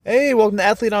Hey, welcome to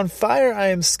Athlete on Fire. I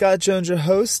am Scott Jones, your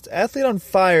host. Athlete on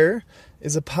Fire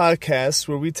is a podcast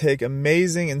where we take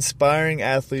amazing, inspiring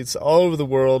athletes all over the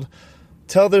world,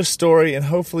 tell their story, and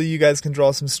hopefully you guys can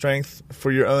draw some strength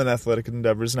for your own athletic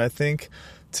endeavors. And I think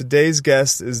today's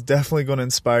guest is definitely going to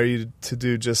inspire you to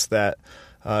do just that.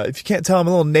 If you can't tell, I'm a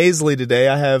little nasally today.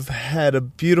 I have had a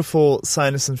beautiful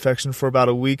sinus infection for about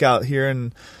a week out here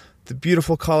in the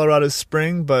beautiful Colorado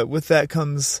spring, but with that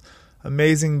comes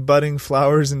amazing budding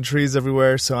flowers and trees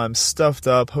everywhere, so I'm stuffed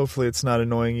up. Hopefully it's not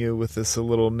annoying you with this a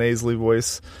little nasally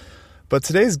voice. But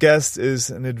today's guest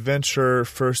is an adventurer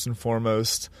first and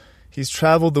foremost. He's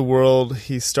traveled the world.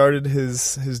 He started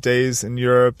his days in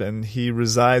Europe, and he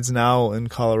resides now in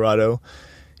Colorado.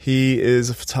 He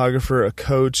is a photographer, a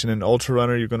coach, and an ultra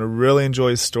runner. You're going to really enjoy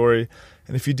his story.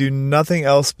 And if you do nothing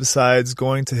else besides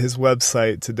going to his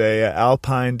website today at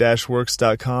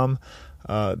alpine-works.com,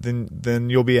 then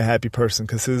you'll be a happy person,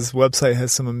 because his website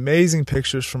has some amazing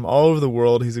pictures from all over the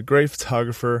world. He's a great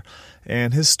photographer,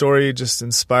 and his story just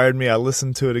inspired me. I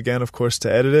listened to it again, of course,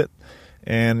 to edit it,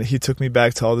 and he took me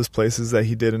back to all those places that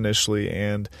he did initially,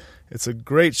 and it's a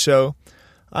great show.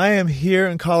 I am here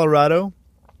in Colorado.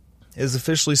 It is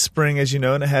officially spring, as you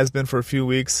know, and it has been for a few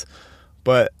weeks,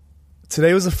 but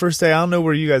today was the first day. I don't know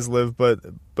where you guys live, but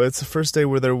it's the first day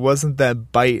where there wasn't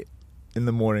that bite in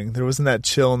the morning. There wasn't that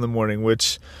chill in the morning,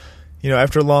 which, you know,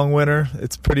 after a long winter,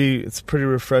 it's pretty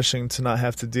refreshing to not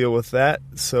have to deal with that.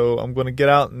 So I'm going to get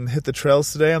out and hit the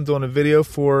trails today. I'm doing a video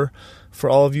for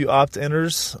all of you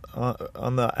opt-inners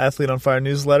on the Athlete on Fire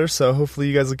newsletter. So hopefully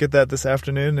you guys will get that this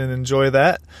afternoon and enjoy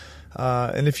that.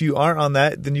 And if you aren't on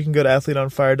that, then you can go to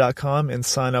athleteonfire.com and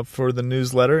sign up for the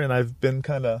newsletter. And I've been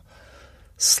kind of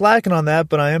slacking on that,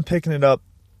 but I am picking it up.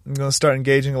 I'm going to start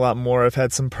engaging a lot more. I've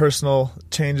had some personal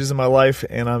changes in my life,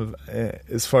 and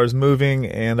as far as moving,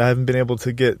 and I haven't been able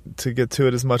to get to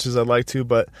it as much as I'd like to,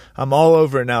 but I'm all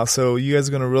over it now. So you guys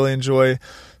are going to really enjoy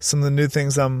some of the new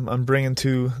things I'm bringing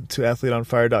to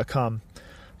athleteonfire.com.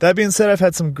 That being said, I've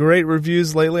had some great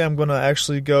reviews lately. I'm going to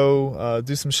actually go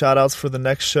do some shout outs for the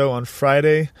next show on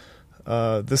Friday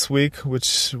this week,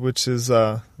 which is it's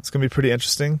going to be pretty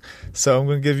interesting. So I'm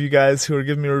going to give you guys who are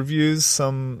giving me reviews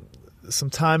some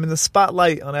time in the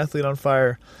spotlight on Athlete on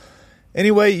Fire.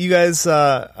 Anyway, you guys,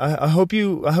 I hope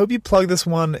you plug this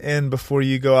one in before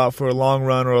you go out for a long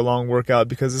run or a long workout,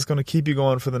 because it's going to keep you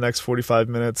going for the next 45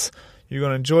 minutes. You're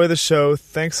going to enjoy the show.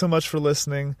 Thanks so much for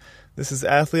listening. This is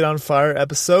Athlete on Fire,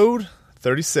 episode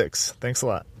 36. Thanks a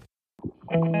lot.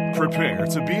 Prepare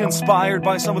to be inspired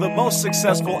by some of the most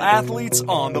successful athletes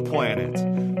on the planet.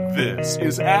 This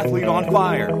is Athlete on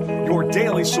Fire, your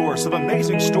daily source of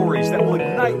amazing stories that will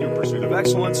ignite your pursuit of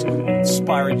excellence,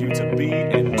 inspiring you to be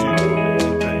and do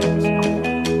amazing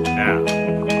things. Now,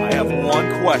 I have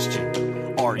one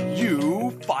question. Are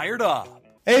you fired up?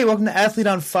 Hey, welcome to Athlete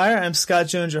on Fire. I'm Scott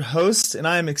Jones, your host, and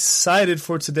I am excited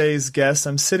for today's guest.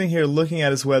 I'm sitting here looking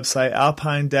at his website,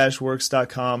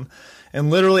 alpine-works.com, and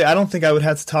literally, I don't think I would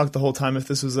have to talk the whole time if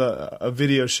this was a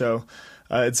video show.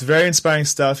 It's very inspiring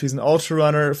stuff. He's an ultra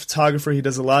runner, photographer. He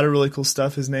does a lot of really cool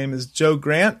stuff. His name is Joe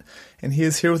Grant, and he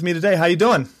is here with me today. How you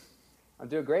doing? I'm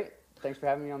doing great. Thanks for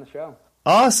having me on the show.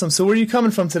 Awesome. So where are you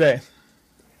coming from today?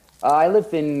 I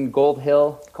live in Gold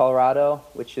Hill, Colorado,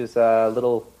 which is a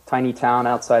little tiny town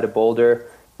outside of Boulder,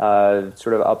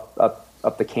 sort of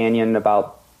up the canyon,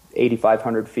 about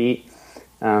 8,500 feet.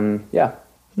 Yeah.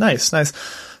 Nice.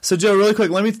 So Joe, really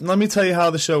quick, let me tell you how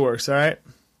the show works. All right.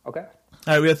 Okay.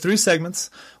 All right, we have 3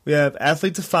 segments. We have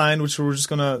Athlete Defined, which we're just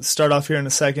going to start off here in a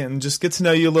second and just get to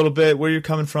know you a little bit, where you're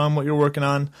coming from, what you're working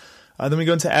on. Then we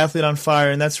go into Athlete on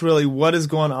Fire, and that's really what is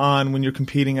going on when you're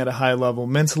competing at a high level,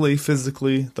 mentally,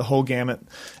 physically, the whole gamut.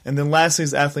 And then lastly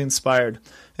is Athlete Inspired.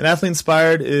 And Athlete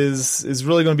Inspired is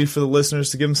really going to be for the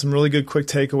listeners to give them some really good quick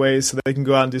takeaways so that they can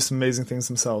go out and do some amazing things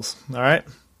themselves. All right?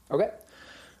 Okay.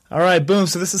 All right, boom.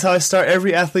 So this is how I start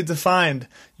every Athlete Defined.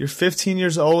 You're 15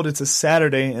 years old. It's a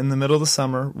Saturday in the middle of the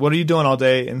summer. What are you doing all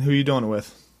day, and who are you doing it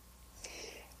with?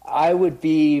 I would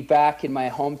be back in my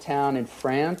hometown in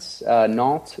France,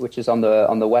 Nantes, which is on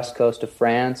the west coast of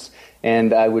France,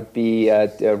 and I would be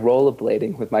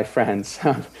rollerblading with my friends.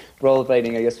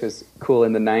 Rollerblading, I guess, was cool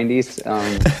in the 90s.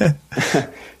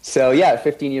 So yeah,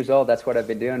 15 years old. That's what I've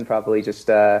been doing. Probably just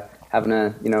having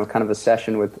a kind of a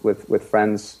session with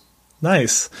friends.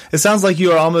 Nice. It sounds like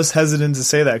you are almost hesitant to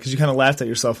say that because you kind of laughed at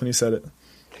yourself when you said it.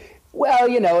 Well,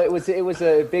 it was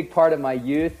a big part of my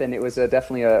youth, and it was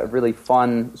definitely a really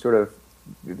fun sort of,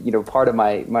 part of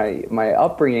my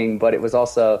upbringing. But it was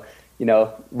also,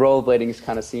 rollerblading is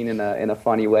kind of seen in a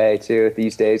funny way too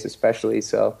these days, especially.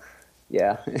 So,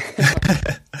 Yeah.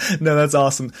 No, that's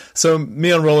awesome. So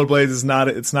me on rollerblades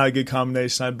it's not a good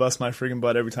combination. I'd bust my freaking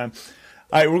butt every time.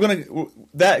 All right,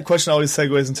 that question always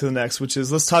segues into the next, which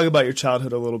is let's talk about your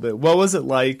childhood a little bit. What was it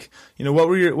like? What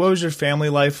was your family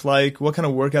life like? What kind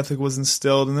of work ethic was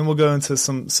instilled? And then we'll go into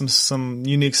some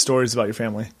unique stories about your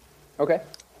family. Okay.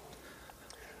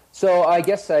 So I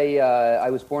guess I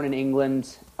was born in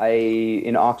England,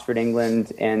 in Oxford,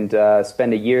 England, and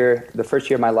spent the first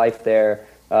year of my life there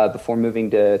before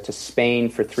moving to Spain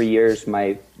for 3 years.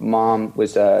 My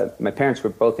parents were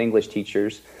both English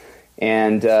teachers.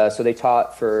 And so they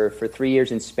taught for 3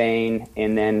 years in Spain,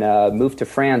 and then moved to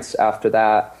France after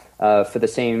that for the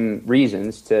same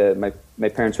reasons. My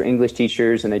parents were English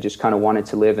teachers, and they just kind of wanted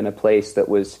to live in a place that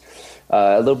was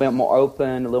a little bit more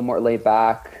open, a little more laid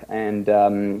back. And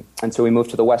so we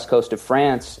moved to the west coast of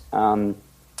France, and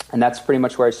that's pretty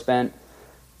much where I spent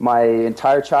my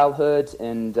entire childhood,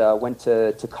 and went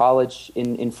to college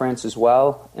in France as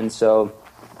well. And so,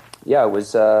 yeah, it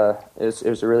was a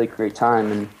really great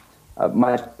time. And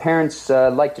my parents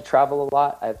like to travel a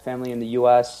lot. I have family in the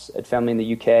U.S., I had family in the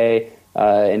U.K.,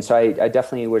 and so I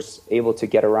definitely was able to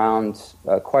get around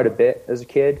quite a bit as a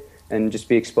kid and just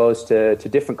be exposed to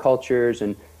different cultures.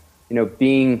 And,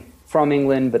 being from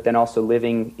England, but then also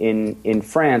living in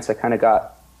France, I kind of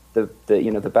got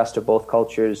the best of both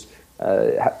cultures,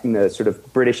 sort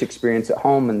of British experience at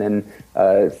home, and then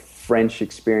French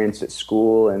experience at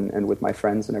school and with my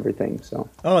friends and everything. So.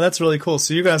 Oh, that's really cool.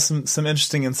 So you got some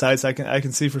interesting insights I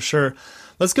can see for sure.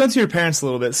 Let's go into your parents a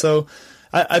little bit. So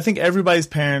I think everybody's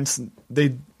parents,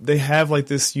 they have like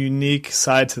this unique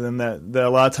side to them that a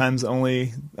lot of times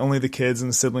only the kids and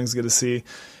the siblings get to see.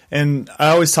 And I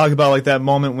always talk about like that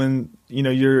moment when,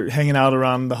 you're hanging out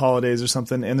around the holidays or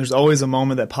something, and there's always a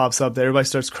moment that pops up that everybody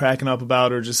starts cracking up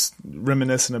about or just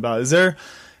reminiscing about. Is there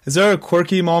a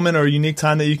quirky moment or a unique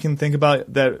time that you can think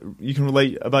about that you can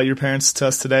relate about your parents to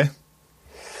us today?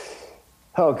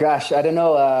 Oh gosh, I don't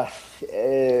know.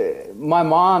 My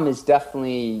mom is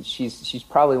definitely she's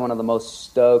probably one of the most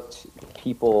stoked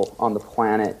people on the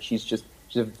planet. She's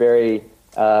a very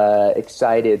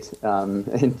excited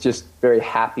and just very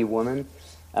happy woman.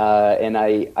 And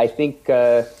I think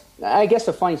I guess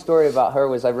a funny story about her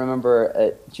was I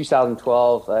remember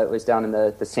 2012 I was down in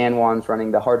the San Juans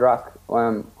running the Hard Rock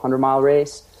 100-mile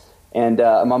race, and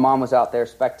my mom was out there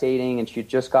spectating, and she had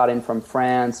just got in from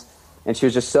France, and she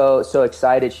was just so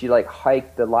excited. She like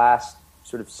hiked the last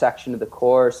sort of section of the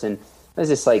course, and it was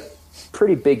this like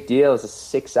pretty big deal. It was a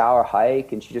 6-hour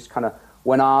hike, and she just kind of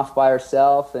went off by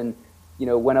herself and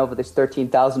went over this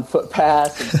 13,000 foot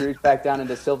pass and cruised back down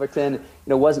into Silverton.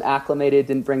 Wasn't acclimated,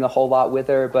 didn't bring a whole lot with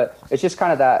her, but it's just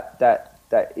kind of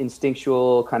that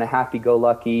instinctual kind of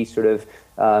happy-go-lucky sort of.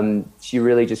 She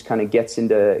really just kind of gets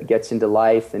into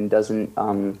life and doesn't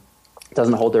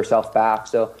hold herself back.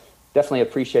 So definitely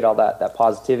appreciate all that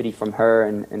positivity from her,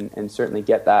 and certainly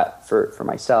get that for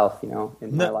myself,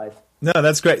 in my life. No,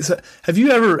 that's great. So have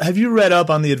you read up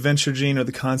on the adventure gene or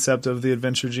the concept of the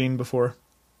adventure gene before?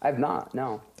 I've not,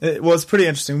 no. It's pretty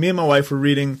interesting. Me and my wife were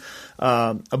reading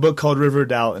a book called River of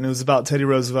Doubt, and it was about Teddy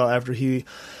Roosevelt after he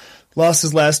lost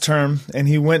his last term, and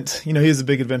he went, he was a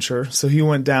big adventurer, so he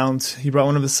went down, he brought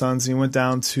one of his sons, and he went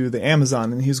down to the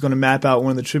Amazon, and he was going to map out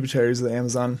one of the tributaries of the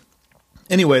Amazon.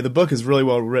 Anyway, the book is really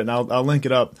well written. I'll link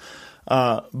it up.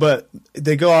 But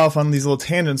they go off on these little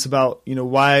tangents about,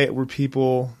 why did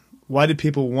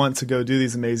people want to go do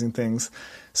these amazing things?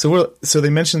 So they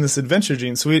mentioned this adventure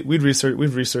gene. So we've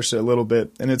researched it a little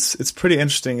bit, and it's pretty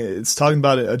interesting. It's talking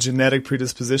about a genetic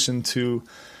predisposition to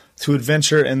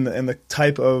adventure and the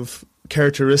type of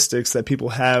characteristics that people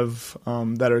have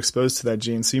that are exposed to that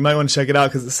gene. So you might want to check it out,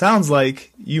 because it sounds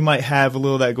like you might have a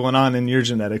little of that going on in your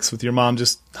genetics with your mom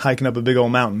just hiking up a big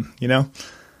old mountain,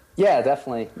 Yeah,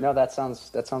 definitely. No, that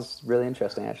sounds really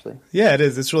interesting, actually. Yeah, it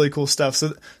is. It's really cool stuff.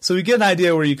 So we get an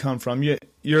idea where you come from. We're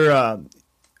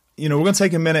going to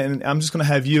take a minute, and I'm just going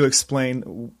to have you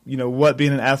explain, what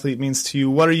being an athlete means to you.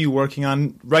 What are you working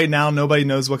on right now? Nobody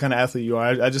knows what kind of athlete you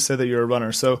are. I just said that you're a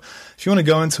runner. So if you want to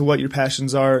go into what your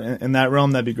passions are in that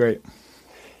realm, that'd be great.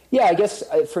 Yeah, I guess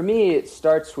for me it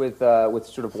starts with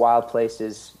sort of wild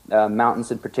places,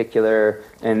 mountains in particular,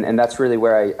 and that's really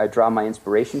where I draw my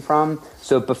inspiration from.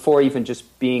 So before even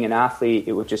just being an athlete,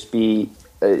 it would just be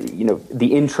the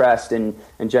interest and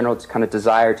general kind of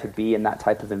desire to be in that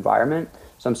type of environment.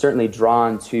 So I'm certainly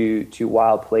drawn to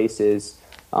wild places,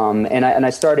 and I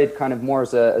started kind of more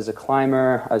as a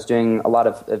climber. I was doing a lot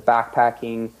of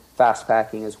backpacking, fast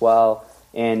packing as well.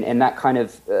 And that kind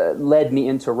of led me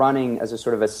into running as a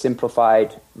sort of a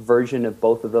simplified version of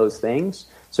both of those things.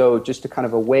 So just a kind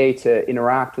of a way to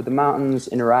interact with the mountains,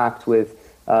 interact with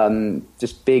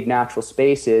just big natural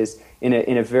spaces in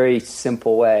a very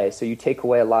simple way. So you take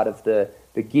away a lot of the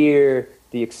gear,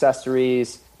 the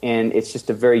accessories, and it's just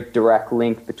a very direct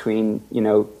link between,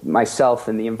 myself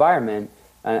and the environment.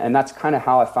 And that's kind of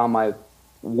how I found my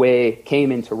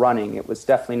came into running. It was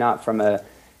definitely not from a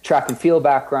track and field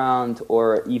background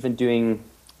or even doing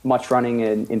much running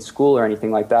in school or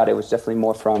anything like that. It was definitely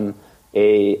more from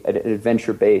an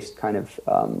adventure-based kind of,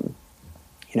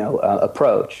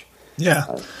 approach.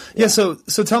 Yeah. So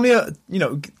tell me,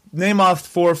 name off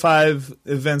 4 or 5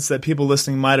 events that people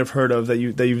listening might have heard of that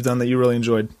you've done that you really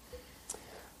enjoyed.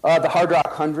 The Hard Rock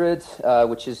 100,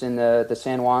 which is in the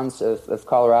San Juans of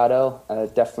Colorado,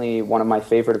 definitely one of my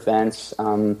favorite events.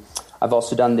 I've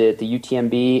also done the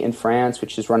UTMB in France,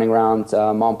 which is running around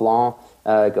Mont Blanc,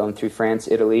 going through France,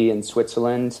 Italy, and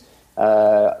Switzerland.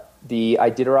 The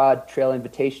Iditarod Trail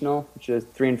Invitational, which is a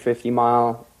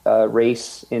 350-mile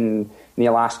race in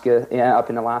Alaska, up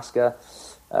in Alaska.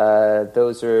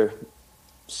 Those are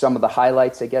some of the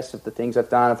highlights, I guess, of the things I've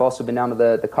done. I've also been down to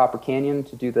the Copper Canyon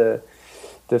to do the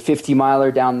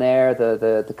 50-miler down there,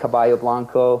 the Caballo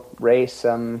Blanco race.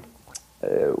 A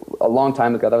long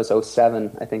time ago, that was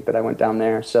 2007, I think, that I went down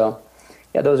there. So,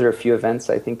 yeah, those are a few events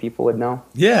I think people would know.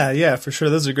 Yeah, for sure.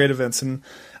 Those are great events, and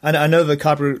I know the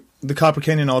Copper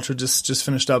Canyon Ultra just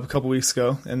finished up a couple weeks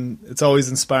ago, and it's always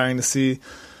inspiring to see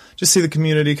the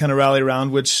community kind of rally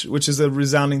around, which is a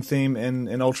resounding theme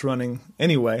in ultra running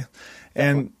anyway.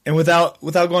 And without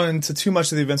going into too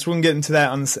much of the events, we're going to get into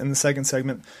that in the second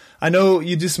segment. I know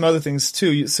you do some other things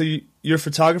too. So you're a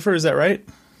photographer, is that right?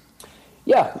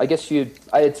 Yeah, I guess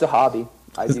it's a hobby.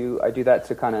 I do that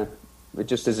to kind of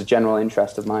just as a general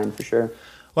interest of mine, for sure.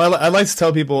 Well, I'd like to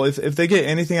tell people if they get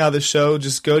anything out of the show,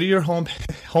 just go to your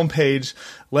homepage,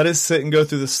 let us sit and go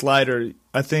through the slider.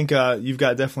 I think you've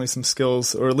got definitely some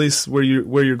skills, or at least where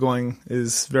you're going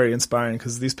is very inspiring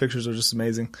because these pictures are just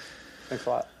amazing. Thanks a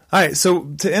lot. All right, so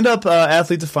to end up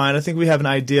Athlete Defined, I think we have an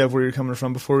idea of where you're coming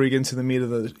from before we get into the meat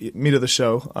of the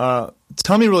show.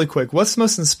 Tell me really quick, what's the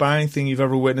most inspiring thing you've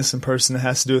ever witnessed in person that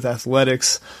has to do with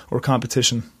athletics or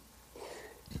competition?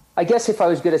 I guess if I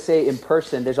was going to say in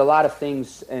person, there's a lot of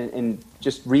things, and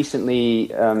just recently,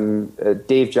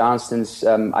 Dave Johnston's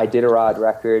Iditarod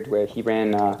record, where he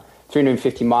ran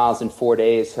 350 miles in 4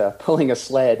 days, pulling a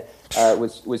sled,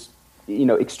 was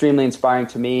extremely inspiring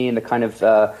to me, and the kind of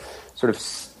sort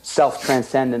of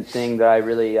self-transcendent thing that I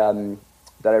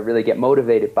really get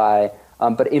motivated by.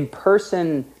 But in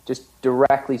person, just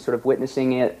directly sort of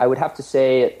witnessing it, I would have to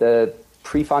say at the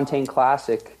Prefontaine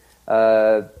Classic,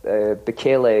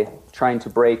 Bekele trying to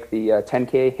break the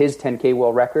 10K, his 10K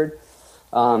world record.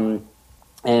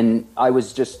 And I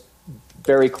was just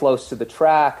very close to the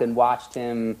track and watched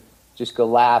him just go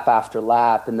lap after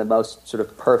lap in the most sort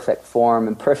of perfect form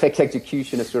and perfect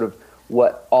execution of sort of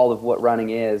what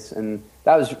running is. And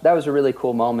that was a really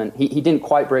cool moment. He didn't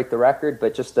quite break the record,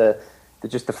 but just the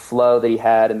flow that he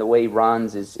had and the way he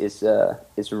runs is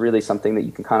really something that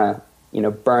you can kind of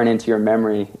burn into your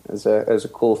memory as a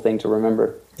cool thing to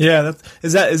remember. Yeah,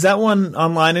 is that one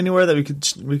online anywhere that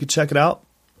we could check it out?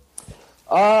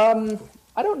 I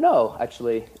don't know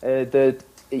actually.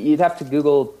 You'd have to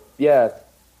Google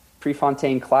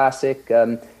Prefontaine Classic.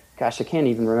 Gosh, I can't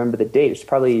even remember the date. It's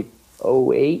probably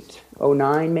 2008,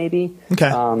 2009 maybe.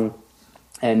 Okay.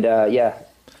 Kanini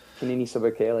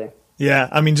Bekele. Yeah,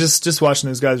 I mean, just watching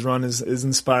those guys run is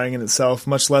inspiring in itself,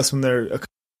 much less when they're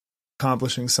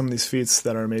accomplishing some of these feats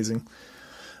that are amazing.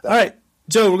 All right,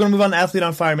 Joe, we're going to move on to Athlete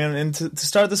on Fire, man. And to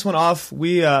start this one off,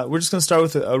 we're just going to start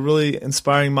with a really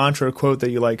inspiring mantra or quote that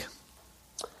you like.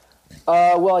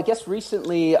 Well, I guess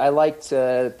recently I liked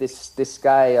this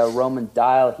guy, Roman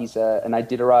Dial. He's an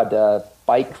Iditarod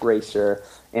bike racer,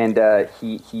 and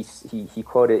he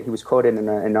was quoted in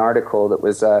an article that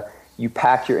was, "You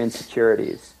pack your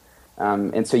insecurities,"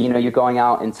 and so you're going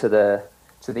out into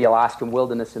the Alaskan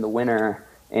wilderness in the winter,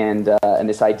 and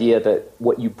this idea that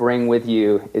what you bring with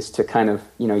you is to kind of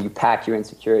you pack your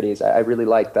insecurities. I really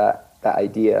like that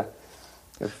idea.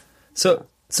 So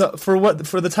for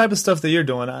the type of stuff that you're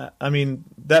doing, I mean,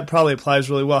 that probably applies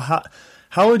really well.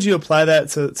 How would you apply that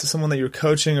to someone that you're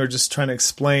coaching, or just trying to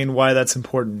explain why that's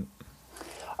important?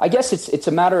 I guess it's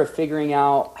a matter of figuring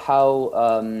out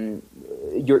how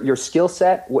your skill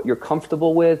set, what you're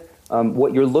comfortable with,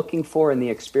 what you're looking for in the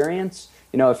experience.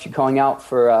 If you're going out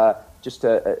for just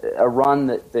a run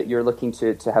that you're looking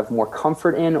to have more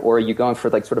comfort in, or are you going for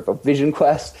like sort of a vision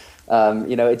quest?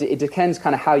 It depends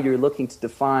kind of how you're looking to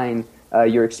define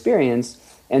your experience.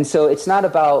 And so it's not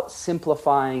about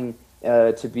simplifying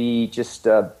to be just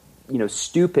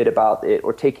stupid about it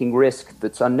or taking risk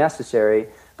that's unnecessary,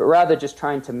 but rather just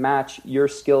trying to match your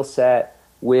skill set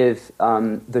with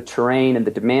the terrain and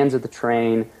the demands of the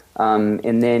terrain,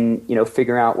 and then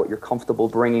figuring out what you're comfortable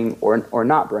bringing or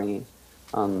not bringing.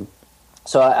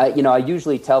 So I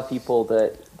usually tell people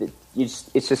that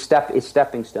it's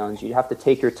stepping stones. You have to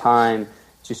take your time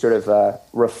to sort of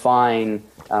refine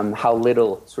how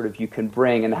little sort of you can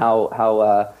bring and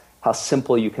how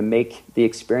simple you can make the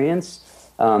experience,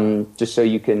 just so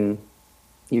you can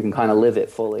kind of live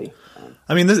it fully.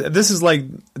 I mean, this is like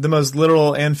the most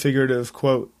literal and figurative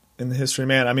quote in the history of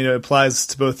man. I mean, it applies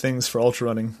to both things for ultra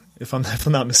running, if I'm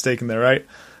not mistaken there, right?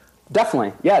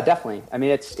 Definitely. Yeah, definitely. I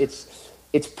mean,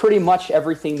 it's pretty much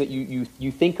everything that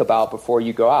you think about before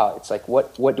you go out. It's like,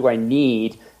 what do I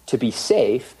need to be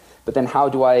safe? But then how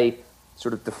do I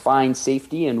sort of define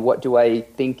safety, and what do I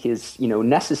think is,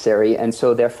 necessary? And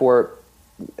so therefore,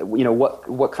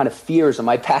 what kind of fears am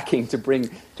I packing to bring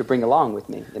along with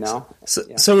me,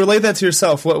 So relate that to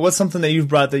yourself. What's something that you've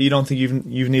brought that you don't think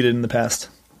you've needed in the past?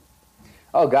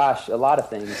 Oh gosh, a lot of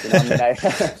things.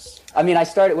 When I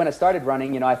started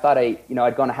running, I thought I'd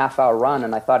go on a half-hour run,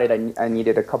 and I thought I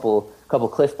needed a couple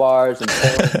Cliff Bars and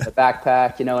a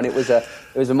backpack, and it was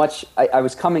a much. I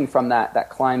was coming from that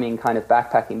climbing kind of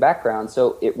backpacking background,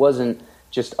 so it wasn't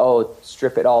just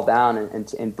strip it all down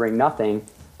and bring nothing.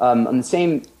 On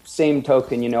the same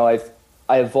token, I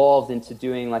evolved into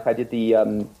doing, like, I did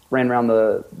ran around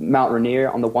the Mount Rainier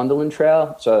on the Wonderland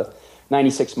Trail. It's a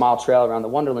 96-mile trail around the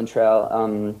Wonderland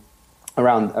Trail,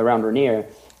 around Rainier.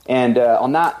 And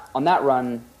on that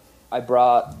run, I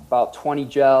brought about 20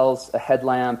 gels, a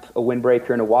headlamp, a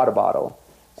windbreaker, and a water bottle.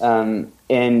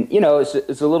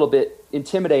 It's a little bit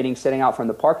intimidating setting out from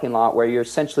the parking lot, where you're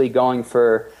essentially going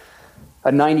for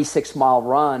a 96-mile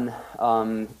run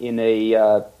in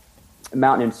a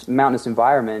mountainous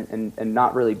environment and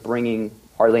not really bringing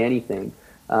hardly anything.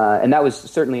 And that was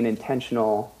certainly an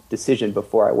intentional decision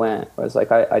before I went. I was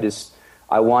like,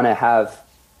 I want to have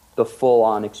the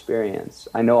full-on experience.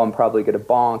 I know I'm probably going to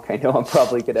bonk. I know I'm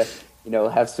probably going to,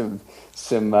 have some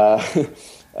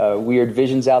weird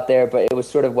visions out there, but it was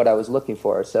sort of what I was looking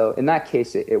for. So in that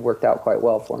case, it worked out quite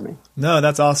well for me. No,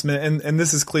 that's awesome. And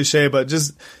this is cliche, but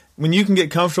just when you can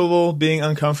get comfortable being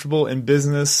uncomfortable in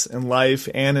business and life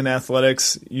and in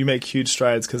athletics, you make huge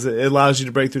strides, because it allows you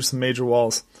to break through some major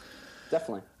walls.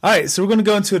 Definitely. All right, so we're going to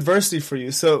go into adversity for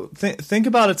you. So think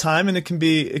about a time, and it can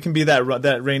be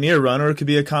that Rainier run, or it could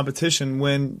be a competition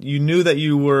when you knew that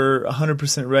you were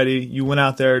 100% ready. You went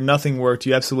out there, nothing worked.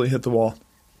 You absolutely hit the wall.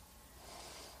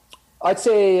 I'd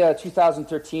say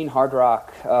 2013 Hard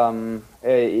Rock. Hard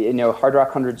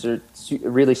Rock Hundreds are a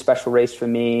really special race for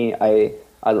me.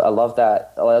 I love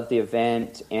that. I love the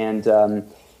event, and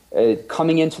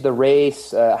coming into the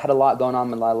race, I had a lot going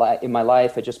on in my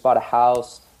life. I just bought a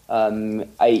house.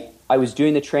 I was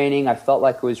doing the training. I felt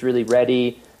like I was really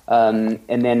ready. And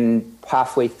then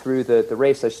halfway through the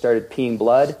race, I started peeing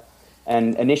blood.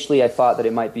 And initially I thought that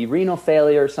it might be renal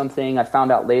failure or something. I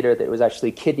found out later that it was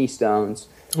actually kidney stones.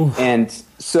 Oof. And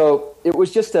so it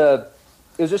was just a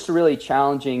really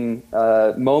challenging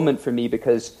moment for me,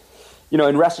 because,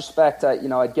 in retrospect,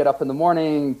 I'd get up in the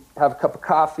morning, have a cup of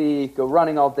coffee, go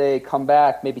running all day, come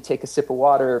back, maybe take a sip of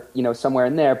water, somewhere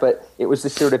in there. But it was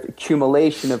this sort of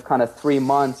accumulation of kind of 3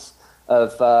 months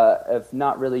of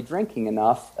not really drinking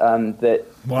enough that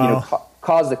Wow.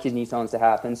 caused the kidney stones to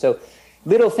happen. So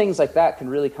little things like that can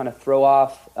really kind of throw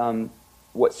off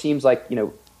what seems like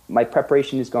my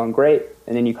preparation is going great,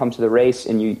 and then you come to the race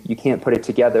and you can't put it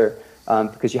together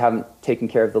because you haven't taken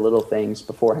care of the little things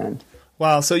beforehand.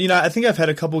 Wow. So, I think I've had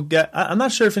a couple I'm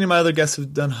not sure if any of my other guests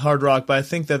have done Hard Rock, but I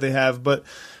think that they have. But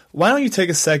why don't you take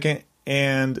a second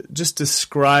and just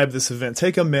describe this event?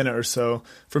 Take a minute or so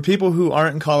for people who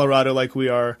aren't in Colorado like we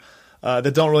are,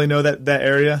 that don't really know that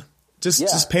area.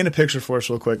 Just paint a picture for us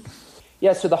real quick.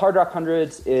 Yeah, so the Hard Rock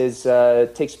Hundreds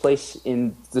takes place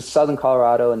in the southern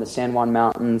Colorado in the San Juan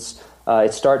Mountains.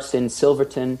 It starts in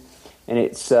Silverton, and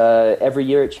it's every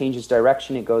year it changes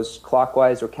direction. It goes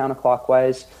clockwise or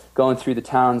counterclockwise, going through the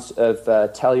towns of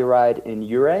Telluride and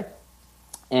Ouray.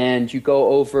 And you go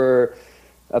over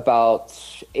about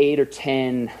 8 or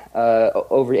 10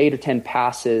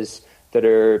 passes that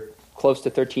are close to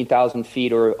 13,000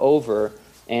 feet or over.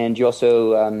 And you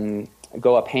also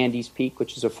go up Handy's Peak,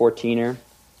 which is a 14er.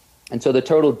 And so the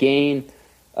total gain,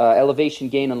 elevation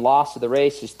gain and loss of the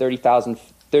race is 33,000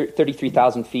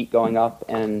 feet going up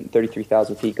and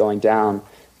 33,000 feet going down.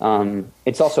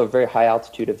 It's also a very high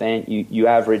altitude event. You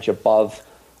average above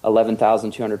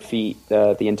 11,200 feet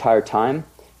the entire time,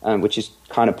 which is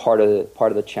kind of part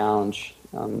of the challenge.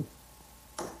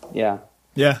 Yeah,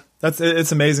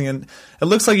 it's amazing, and it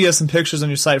looks like you have some pictures on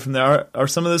your site from there. Are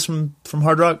some of this from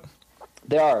Hard Rock?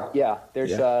 They are. Yeah,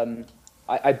 there's.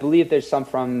 I believe there's some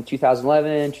from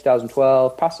 2011,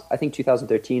 2012, I think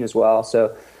 2013 as well.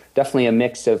 So definitely a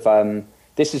mix of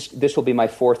this will be my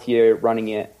 4th year running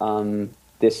it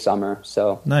this summer.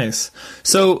 So nice.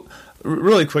 So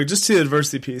really quick, just to the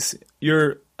adversity piece,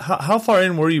 how far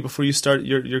in were you before you start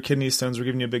your kidney stones were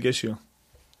giving you a big issue?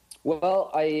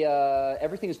 Well,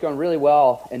 everything was going really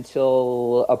well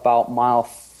until about mile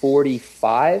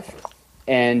 45,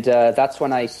 and that's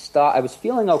when I stopped. I was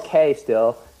feeling okay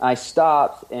still. I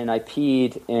stopped and I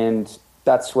peed, and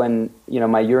that's when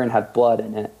my urine had blood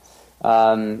in it.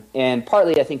 And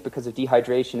partly, I think, because of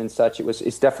dehydration and such,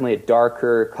 it's definitely a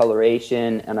darker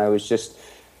coloration, and I was just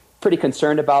pretty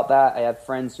concerned about that. I have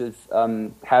friends who've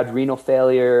had renal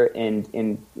failure and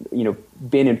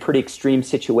been in pretty extreme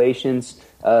situations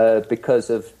because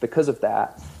of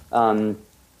that.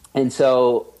 And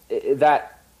so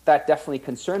that definitely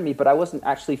concerned me, but I wasn't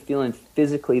actually feeling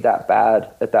physically that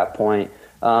bad at that point.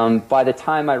 By the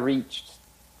time I reached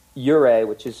Ure,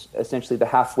 which is essentially the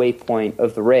halfway point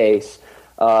of the race,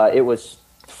 it was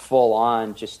full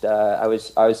on. Just I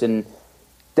was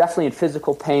definitely in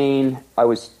physical pain. I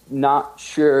was not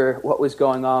sure what was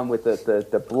going on with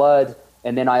the blood,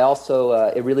 and then I also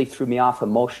it really threw me off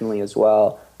emotionally as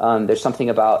well. There's something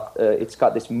about it's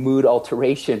got this mood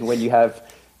alteration when you have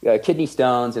kidney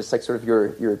stones. It's like sort of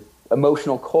your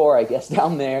emotional core, I guess,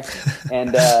 down there,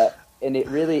 and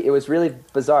it was really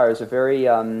bizarre. It was a very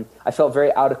I felt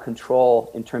very out of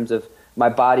control in terms of my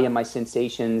body and my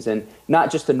sensations, and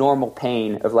not just the normal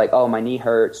pain of like, oh, my knee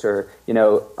hurts, or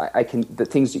I can, the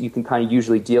things that you can kind of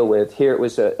usually deal with. Here it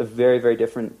was a very, very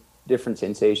different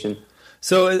sensation.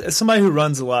 So as somebody who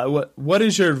runs a lot, what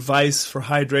is your advice for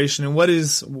hydration, and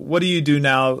what do you do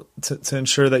now to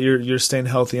ensure that you're staying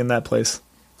healthy in that place?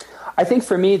 I think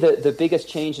for me the biggest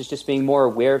change is just being more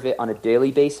aware of it on a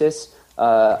daily basis.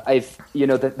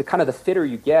 The kind of the fitter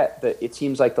you get, it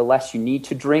seems like the less you need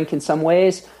to drink in some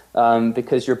ways,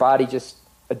 because your body just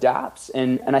adapts,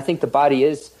 and I think the body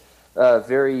is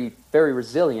very, very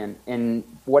resilient, and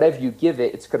whatever you give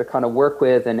it, it's going to kind of work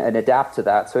with and adapt to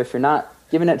that. So if you're not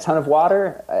giving it a ton of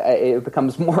water, it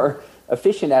becomes more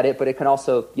efficient at it, but it can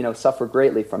also suffer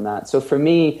greatly from that. So for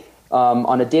me,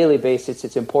 on a daily basis,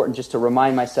 it's important just to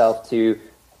remind myself to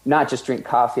not just drink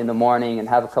coffee in the morning and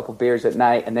have a couple beers at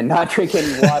night and then not drink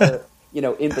any water,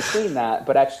 in between that,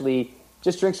 but actually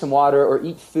just drink some water or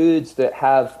eat foods that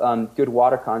have good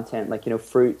water content, like,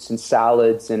 fruits and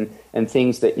salads and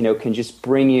things that, can just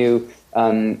bring you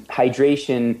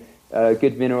hydration,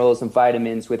 good minerals and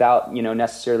vitamins without,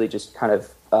 necessarily just kind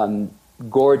of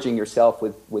gorging yourself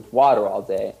with water all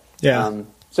day. Yeah.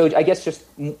 So I guess just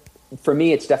for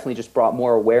me, it's definitely just brought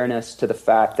more awareness to the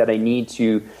fact that I need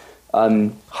to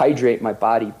hydrate my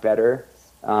body better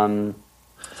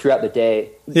throughout the day.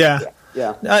 Yeah.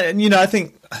 Yeah.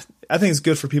 I think it's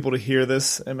good for people to hear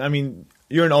this. I mean,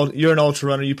 you're an ultra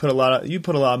runner. You put a lot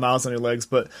of miles on your legs,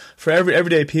 but for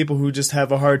everyday people who just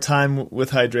have a hard time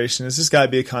with hydration, it's just got to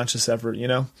be a conscious effort.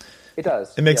 It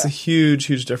does. It makes a huge,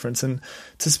 huge difference. And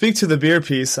to speak to the beer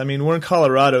piece, I mean, we're in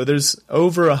Colorado. There's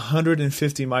over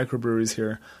 150 microbreweries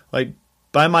here. Like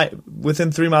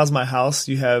within 3 miles of my house,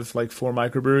 you have like 4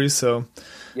 microbreweries. So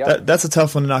that's a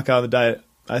tough one to knock out of the diet,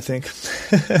 I think.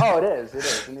 Oh, it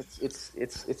is, and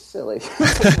it's silly.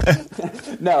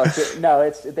 No,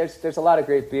 there's a lot of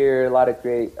great beer, a lot of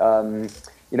great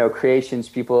creations.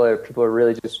 People are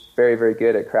really just very, very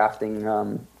good at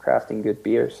crafting good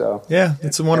beer. So yeah,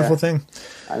 it's a wonderful thing.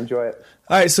 I enjoy it.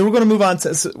 All right, so we're going to move on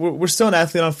to we're still an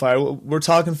Athlete on Fire. We're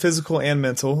talking physical and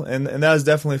mental, and that is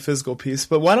definitely a physical piece.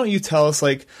 But why don't you tell us,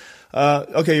 like,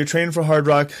 okay, you're training for Hard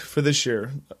Rock for this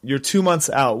year. You're 2 months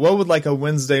out. What would like a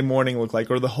Wednesday morning look like,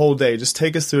 or the whole day? Just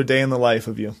take us through a day in the life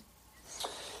of you.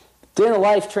 Day in the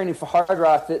life training for Hard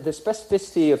Rock. The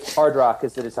specificity of Hard Rock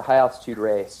is that it's a high altitude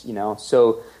race.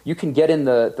 So you can get in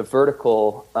the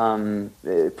vertical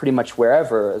pretty much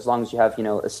wherever, as long as you have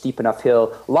a steep enough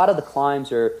hill. A lot of the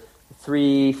climbs are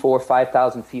 3,000, 4,000,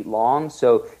 5,000 feet long,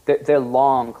 so they're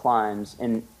long climbs,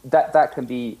 and that can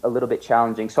be a little bit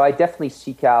challenging. So I definitely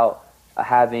seek out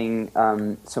having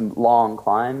some long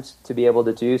climbs to be able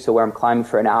to do. So where I'm climbing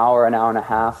for an hour and a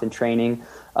half in training,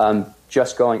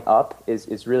 just going up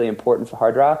is really important for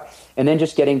Hard Rock, and then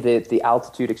just getting the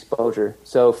altitude exposure.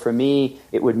 So for me,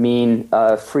 it would mean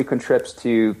frequent trips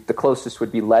to the closest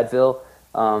would be Leadville.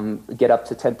 Get up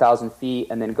to 10,000 feet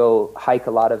and then go hike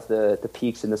a lot of the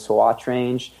peaks in the Swatch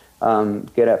range,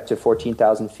 get up to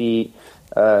 14,000 feet,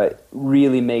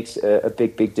 really makes a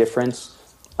big difference.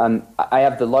 I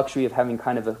have the luxury of having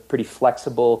kind of a pretty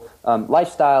flexible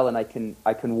lifestyle, and I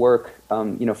can work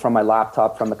from my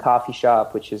laptop from the coffee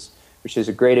shop, which is which is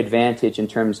a great advantage in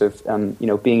terms of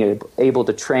being able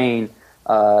to train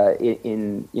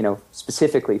in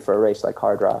specifically for a race like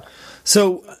Hard Rock.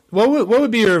 So what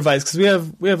would be your advice? Because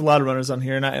we have a lot of runners on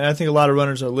here, and I think a lot of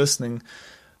runners are listening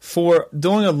for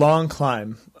doing a long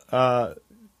climb. A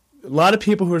lot of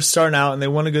people who are starting out and they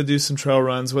want to go do some trail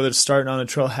runs, whether it's starting on a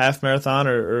trail half marathon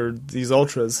or these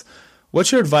ultras.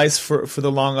 What's your advice for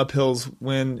the long uphills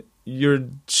when you're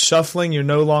shuffling, you're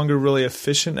no longer really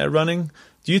efficient at running?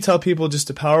 Do you tell people just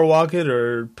to power walk it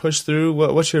or push through?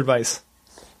 What's your advice?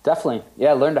 Definitely.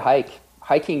 Yeah, learn to hike.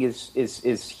 Hiking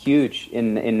is huge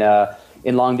in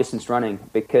long distance running,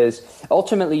 because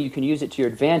ultimately you can use it to your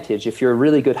advantage. If you're a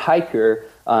really good hiker,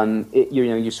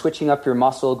 you're switching up your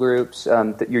muscle groups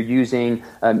that you're using.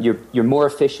 You're more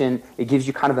efficient. It gives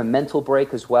you kind of a mental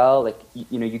break as well. Like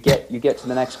you get to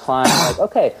the next climb, like,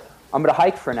 okay, I'm going to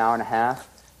hike for an hour and a half,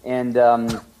 and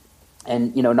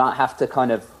not have to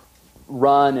kind of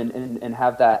run and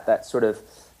have that sort of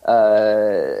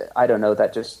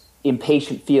that just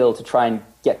impatient feel to try and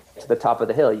get to the top of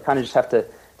the hill. You kind of just have to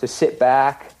sit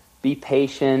back, be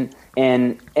patient,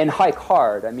 and hike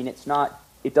hard. I mean,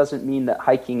 it doesn't mean that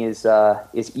hiking is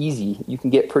easy. You can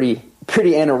get pretty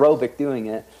anaerobic doing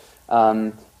it.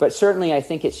 But certainly I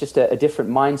think it's just a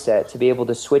different mindset to be able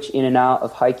to switch in and out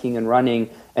of hiking and running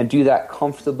and do that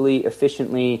comfortably,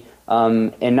 efficiently,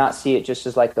 and not see it just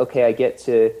as like, okay, I get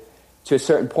to a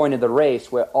certain point of the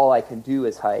race where all I can do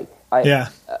is hike.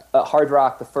 At Hard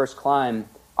Rock, the first climb,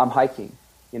 I'm hiking,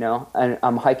 and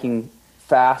I'm hiking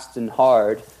fast and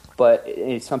hard, but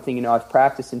it's something, I've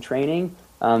practiced in training,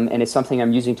 and it's something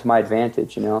I'm using to my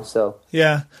advantage, so.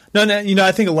 Yeah. No,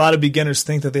 I think a lot of beginners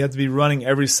think that they have to be running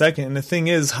every second. And the thing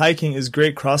is, hiking is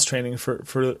great cross training for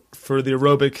the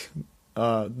aerobic,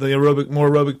 more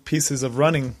aerobic pieces of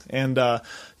running. And,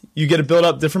 you get to build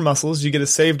up different muscles, you get to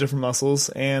save different muscles,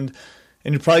 and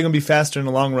you're probably going to be faster in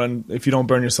the long run if you don't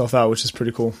burn yourself out, which is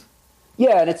pretty cool.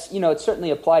 Yeah, and it's it's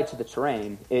certainly applied to the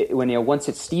terrain. Once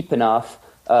it's steep enough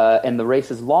and the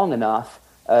race is long enough,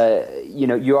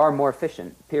 you are more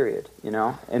efficient. Period.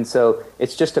 And so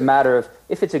it's just a matter of,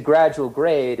 if it's a gradual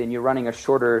grade and you're running a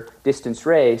shorter distance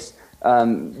race,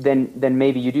 then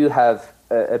maybe you do have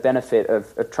a benefit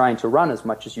of trying to run as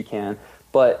much as you can.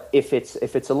 But if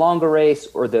it's a longer race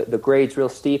or the grade's real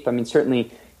steep, I mean,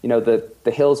 certainly,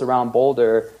 the hills around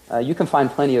Boulder, you can find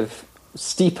plenty of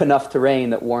steep enough terrain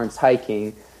that warrants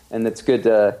hiking, and that's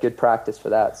good practice for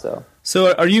that.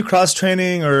 So are you cross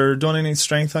training or doing any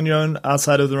strength on your own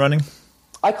outside of the running?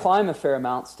 I climb a fair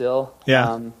amount still.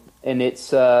 Yeah, and it's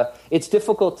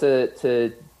difficult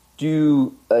to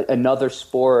do another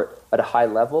sport at a high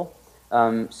level.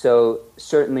 So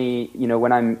certainly,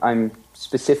 when I'm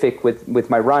specific with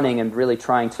my running and really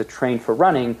trying to train for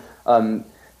running,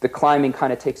 the climbing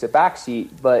kind of takes a backseat,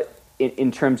 but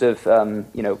in terms of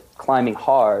climbing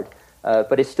hard,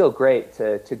 but it's still great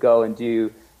to go and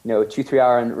do a 2-3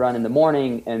 hour run in the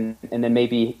morning, and then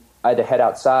maybe either head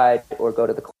outside or go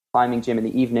to the climbing gym in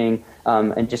the evening,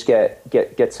 and just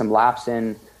get some laps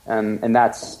in, and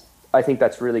I think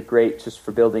that's really great just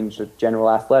for building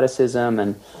general athleticism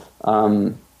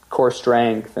and core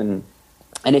strength, and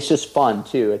it's just fun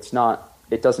too.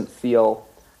 It doesn't feel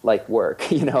like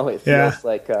work, it feels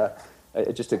like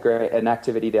just an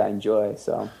activity that I enjoy.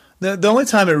 So the only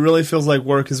time it really feels like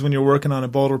work is when you're working on a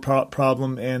boulder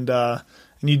problem and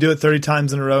you do it 30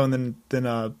 times in a row and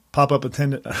then pop up a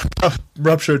tendon,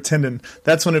 rupture a tendon.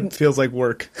 That's when it feels like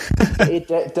work. It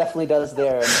definitely does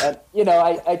there. And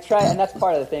I try, and that's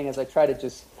part of the thing, is I try to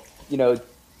just,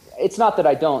 it's not that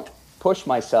I don't push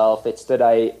myself, it's that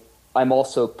I'm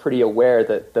also pretty aware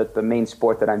that the main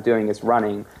sport that I'm doing is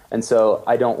running, and so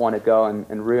I don't want to go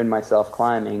and ruin myself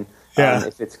climbing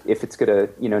if it's going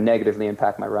to negatively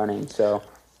impact my running. So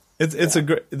it's a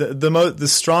great, the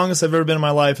strongest I've ever been in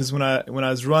my life is when I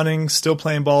was running, still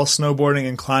playing ball, snowboarding,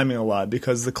 and climbing a lot,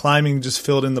 because the climbing just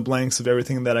filled in the blanks of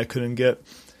everything that I couldn't get.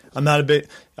 I'm not a big.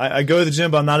 I go to the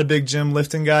gym, but I'm not a big gym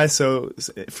lifting guy. So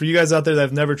for you guys out there that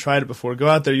have never tried it before, go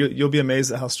out there. You'll be amazed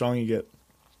at how strong you get.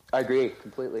 I agree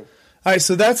completely. All right,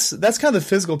 so that's kind of the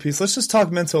physical piece. Let's just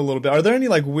talk mental a little bit. Are there any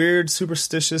weird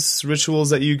superstitious rituals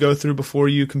that you go through before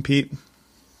you compete?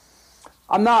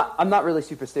 I'm not really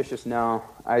superstitious. No,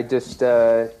 I just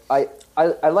I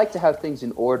like to have things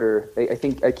in order. I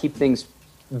think I keep things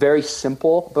very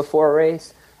simple before a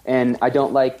race, and I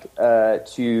don't like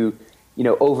to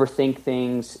overthink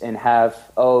things and have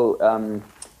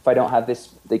if I don't have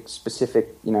this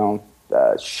specific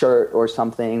shirt or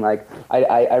something,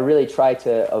 I really try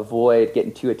to avoid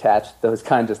getting too attached to those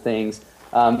kinds of things,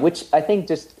 which I think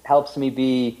just helps me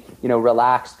be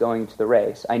relaxed going to the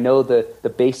race. I know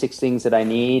the basic things that I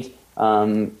need,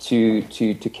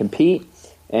 to compete.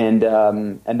 And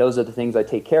those are the things I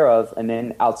take care of. And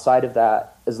then outside of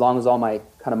that, as long as all my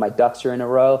ducks are in a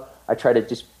row, I try to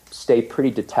just stay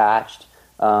pretty detached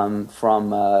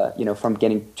from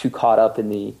getting too caught up in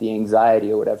the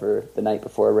anxiety or whatever the night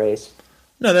before a race.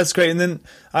 No, that's great. And then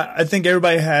I think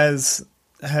everybody has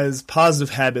positive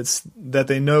habits that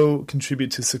they know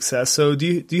contribute to success. So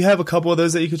do you have a couple of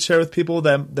those that you could share with people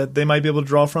that they might be able to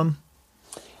draw from?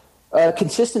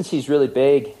 Consistency is really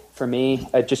big for me.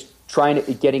 Just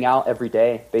getting out every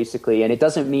day, basically. And it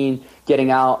doesn't mean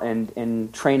getting out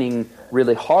and training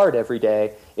really hard every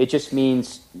day. It just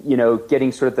means,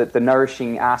 getting sort of the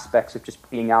nourishing aspects of just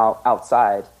being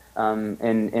outside,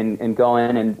 and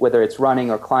going, and whether it's running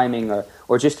or climbing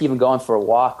or just even going for a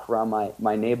walk around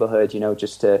my neighborhood,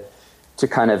 just to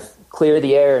kind of clear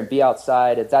the air and be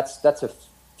outside. That's a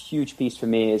huge piece for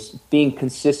me, is being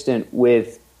consistent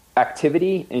with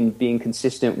activity and being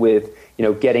consistent with,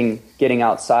 getting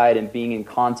outside and being in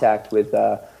contact with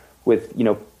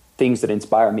things that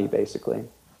inspire me, basically.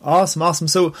 Awesome.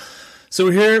 So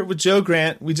we're here with Joe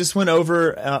Grant. We just went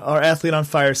over our Athlete on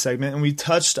Fire segment, and we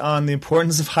touched on the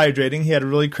importance of hydrating. He had a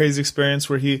really crazy experience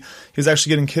where he was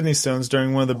actually getting kidney stones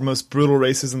during one of the most brutal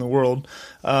races in the world.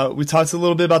 We talked a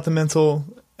little bit about the mental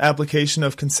application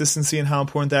of consistency and how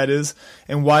important that is,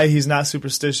 and why he's not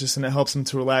superstitious, and it helps him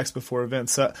to relax before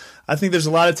events. So I think there's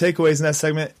a lot of takeaways in that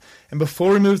segment. And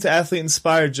before we move to Athlete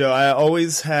Inspired, Joe, I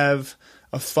always have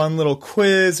a fun little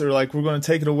quiz, or like we're going to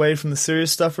take it away from the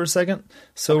serious stuff for a second.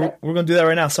 So okay. We're going to do that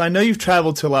right now. So I know you've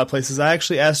traveled to a lot of places. I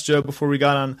actually asked Joe before we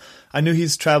got on. I knew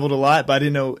he's traveled a lot, but I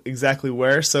didn't know exactly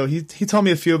where. So he told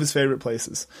me a few of his favorite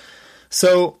places.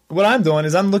 So what I'm doing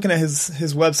is I'm looking at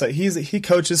his website. He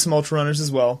coaches some ultra runners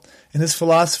as well, and his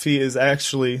philosophy is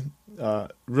actually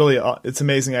really it's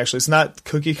amazing. Actually, it's not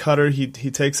cookie cutter. He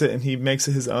takes it and he makes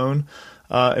it his own.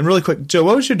 And really quick, Joe,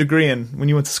 what was your degree in when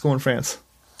you went to school in France?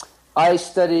 I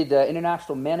studied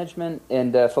international management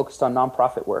and focused on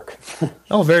nonprofit work.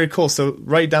 Oh, very cool. So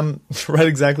write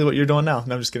exactly what you're doing now.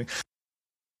 No, I'm just kidding.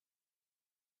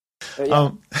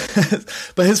 Yeah.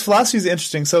 But his philosophy is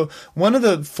interesting. So one of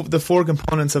the four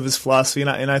components of his philosophy,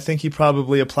 and I think he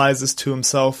probably applies this to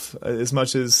himself as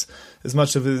much of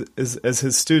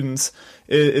his students,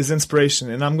 is inspiration.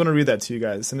 And I'm going to read that to you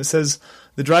guys. And it says,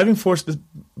 the driving force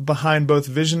behind both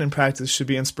vision and practice should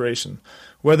be inspiration.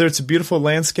 Whether it's a beautiful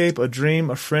landscape, a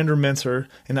dream, a friend or mentor,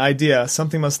 an idea,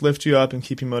 something must lift you up and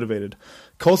keep you motivated.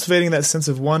 Cultivating that sense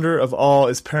of wonder, of awe,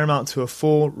 is paramount to a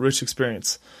full, rich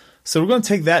experience. So we're going to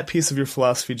take that piece of your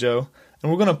philosophy, Joe,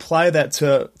 and we're going to apply that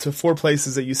to four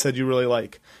places that you said you really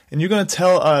like. And you're going to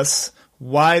tell us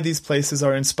why these places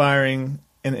are inspiring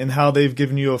and how they've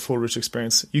given you a full, rich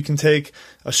experience. You can take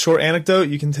a short anecdote.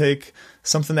 You can take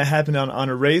something that happened on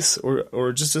a race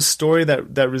or just a story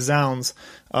that resounds.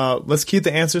 Let's keep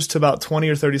the answers to about 20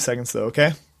 or 30 seconds, though,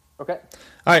 okay? Okay.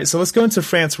 All right, so let's go into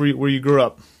France where you grew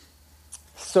up.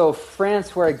 So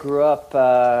France, where I grew up,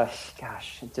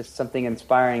 just something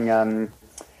inspiring.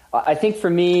 I think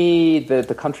for me,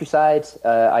 the countryside.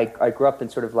 I grew up in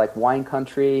sort of like wine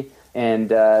country, and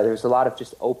there's a lot of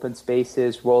just open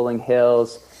spaces, rolling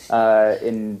hills,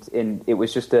 and it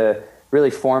was just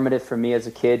really formative for me as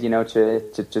a kid,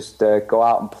 to just go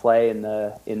out and play in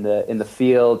the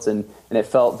fields, and it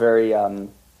felt very,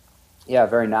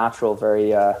 very natural,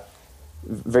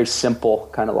 very simple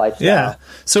kind of lifestyle. Yeah.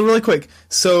 So really quick,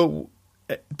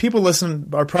 people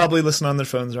are probably listening on their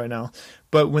phones right now,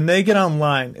 but when they get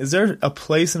online, is there a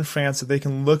place in France that they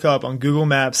can look up on Google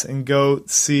Maps and go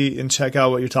see and check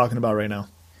out what you're talking about right now?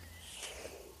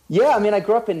 Yeah, I mean, I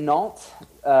grew up in Nantes,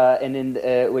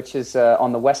 which is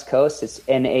on the west coast. It's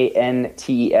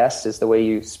Nantes is the way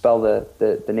you spell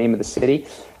the name of the city.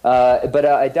 But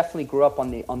I definitely grew up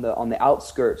on the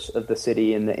outskirts of the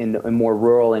city in a more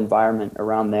rural environment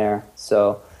around there.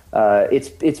 So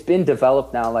it's been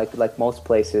developed now, like most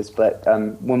places. But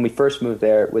when we first moved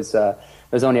there, it was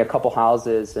only a couple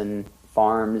houses and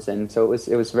farms, and so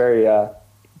it was very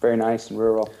very nice and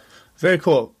rural. Very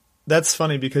cool. That's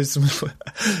funny because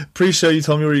pre-show you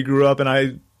told me where you grew up, and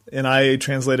I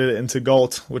translated it into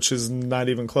Galt, which is not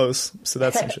even close. So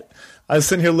that's interesting. I was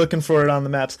sitting here looking for it on the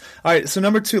maps. All right, so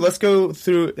number 2, let's go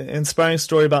through an inspiring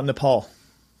story about Nepal.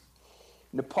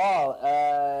 Nepal,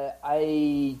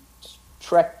 I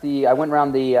went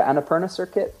around the Annapurna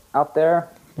circuit out there.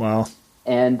 Wow.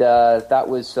 And that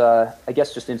was, I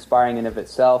guess, just inspiring in of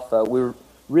itself. We were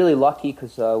really lucky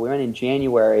because we went in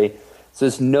January, so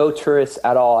there's no tourists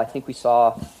at all. I think we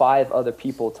saw 5 other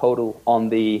people total on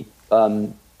the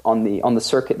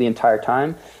circuit the entire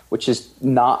time, which is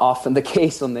not often the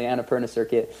case on the Annapurna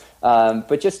circuit.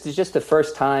 But just the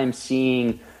first time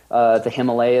seeing the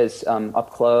Himalayas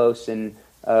up close, and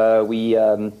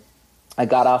I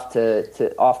got off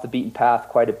off the beaten path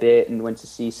quite a bit and went to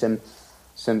see some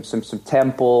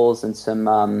temples and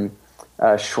some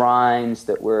shrines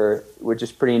that were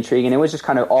just pretty intriguing. It was just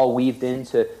kind of all weaved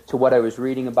into what I was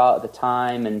reading about at the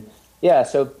time, and yeah,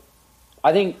 so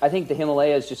I think the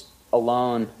Himalayas just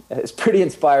alone is pretty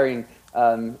inspiring,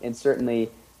 and certainly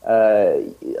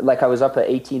like I was up at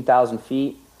 18,000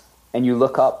 feet, and you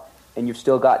look up and you've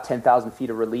still got 10,000 feet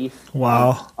of relief.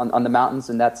 Wow. On the mountains,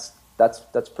 and that's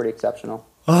pretty exceptional.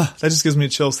 Oh, that just gives me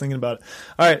chills thinking about it.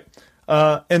 All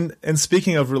right, and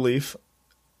speaking of relief,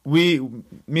 me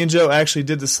and Joe actually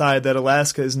did decide that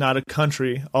Alaska is not a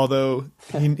country, although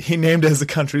he named it as a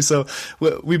country. So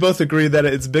we both agree that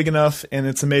it's big enough and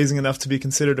it's amazing enough to be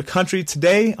considered a country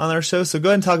today on our show. So go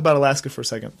ahead and talk about Alaska for a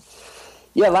second.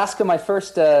 Yeah, Alaska. My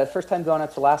first time going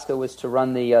out to Alaska was to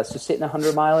run the Susitna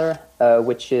 100-miler,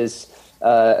 which is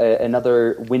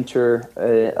another winter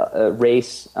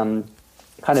race, kind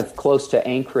of close to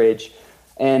Anchorage,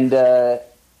 and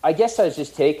I guess I was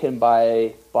just taken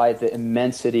by the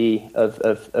immensity of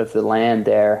the land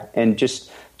there, and just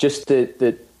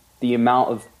the amount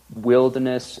of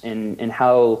wilderness and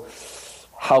how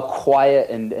quiet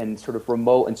and sort of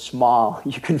remote and small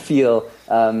you can feel.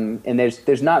 And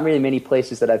there's not really many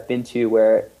places that I've been to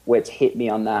where it's hit me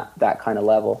on that kind of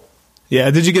level.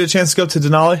 Yeah. Did you get a chance to go up to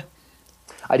Denali?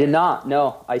 I did not.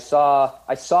 No, I saw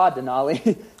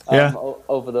Denali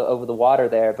over the water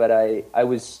there, but I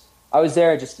was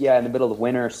there just in the middle of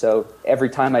winter. So every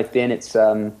time I've been, it's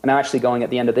and I'm actually going at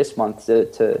the end of this month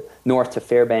to north to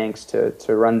Fairbanks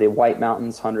to run the White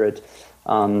Mountains 100.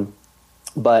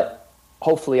 But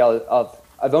hopefully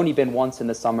I've only been once in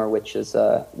the summer, which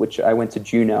I went to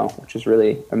Juneau, which is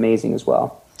really amazing as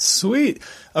well. Sweet.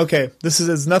 Okay, this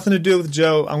has nothing to do with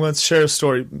Joe. I'm going to share a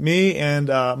story. Me and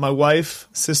my wife,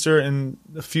 sister, and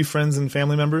a few friends and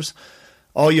family members,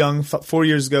 all young, 4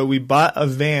 years ago, we bought a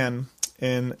van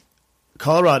in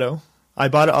Colorado. I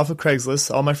bought it off of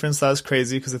Craigslist. All my friends thought it was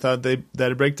crazy because they thought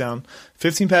that'd break down.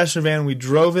 15-passenger van. We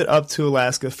drove it up to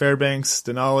Alaska, Fairbanks,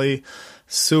 Denali,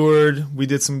 Seward. We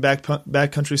did some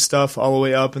backcountry stuff all the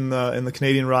way up in the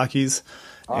Canadian Rockies.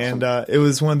 Awesome. And it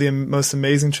was one of the most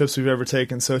amazing trips we've ever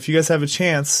taken. So if you guys have a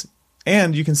chance,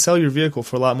 and you can sell your vehicle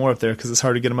for a lot more up there because it's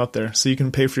hard to get them up there, so you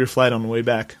can pay for your flight on the way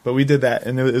back. But we did that,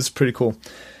 and it was pretty cool.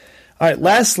 All right,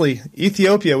 lastly,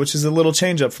 Ethiopia, which is a little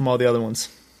change up from all the other ones.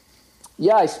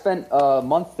 Yeah, I spent a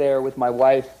month there with my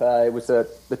wife. It was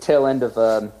the tail end of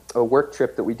a work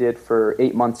trip that we did for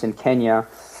 8 months in Kenya.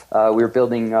 We were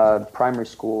building primary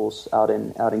schools out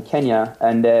in Kenya,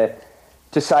 and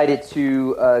decided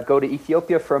to go to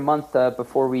Ethiopia for a month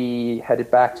before we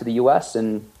headed back to the U.S.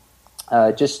 And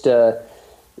just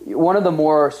one of the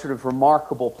more sort of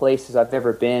remarkable places I've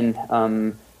ever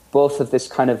been. Both of this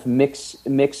kind of mix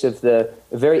of the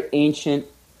very ancient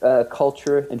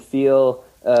culture and feel.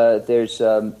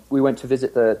 We went to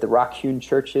visit the rock-hewn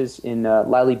churches in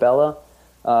Lalibela,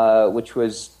 which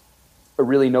was a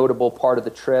really notable part of the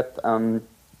trip.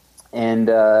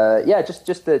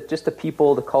 Just the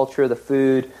people, the culture, the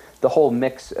food, the whole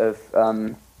mix of.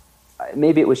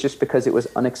 Maybe it was just because it was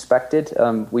unexpected.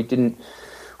 We didn't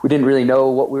really know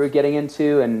what we were getting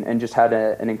into, and just had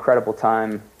an incredible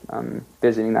time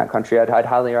visiting that country. I'd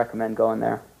highly recommend going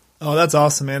there. Oh, that's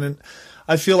awesome, man! And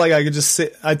I feel like I could just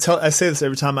sit. I say this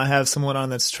every time I have someone on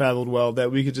that's traveled well,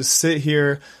 that we could just sit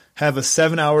here, have a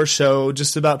 7-hour show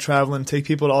just about traveling, take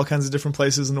people to all kinds of different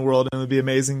places in the world, and it would be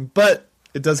amazing. But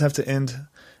it does have to end,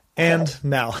 and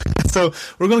now. So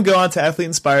we're going to go on to Athlete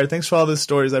Inspired. Thanks for all those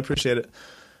stories. I appreciate it.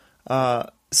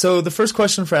 So the first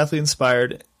question for Athlete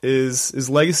Inspired is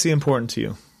legacy important to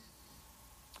you?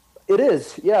 It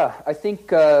is, yeah. I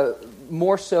think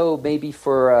more so maybe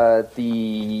for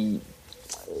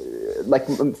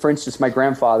for instance, my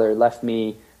grandfather left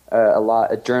me a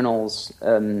lot of journals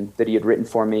that he had written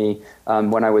for me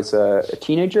when I was a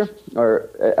teenager or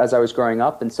as I was growing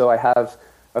up. And so I have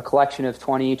a collection of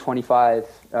 25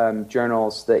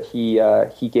 journals that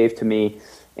he gave to me.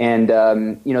 And,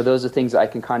 those are things that I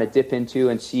can kind of dip into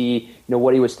and see,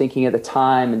 what he was thinking at the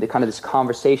time, and the kind of this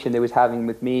conversation that he was having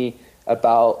with me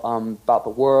about the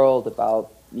world,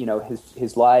 about,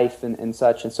 his life and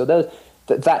such. And so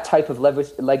that type of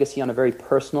legacy on a very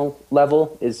personal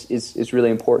level is really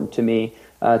important to me,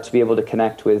 to be able to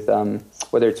connect with,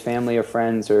 whether it's family or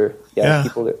friends or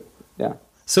people that, yeah.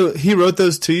 So he wrote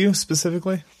those to you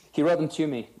specifically? He wrote them to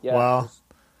me. Yeah. Wow.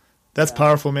 That's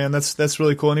powerful, man. That's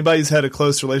really cool. Anybody who's had a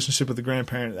close relationship with a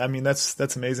grandparent, I mean,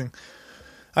 that's amazing.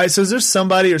 All right, so is there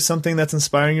somebody or something that's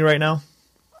inspiring you right now?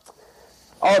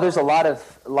 Oh, there's a lot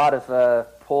of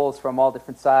polls from all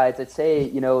different sides. I'd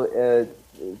say,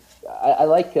 I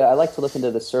like to look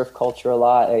into the surf culture a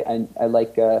lot. I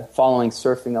like following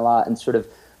surfing a lot, and sort of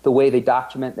the way they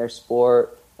document their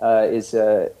sport is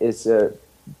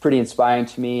pretty inspiring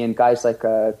to me. And guys like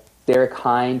Derek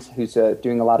Hind, who's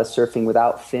doing a lot of surfing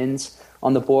without fins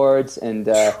on the boards, and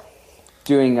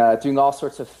doing all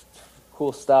sorts of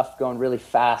cool stuff, going really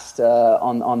fast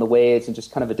on the waves, and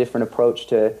just kind of a different approach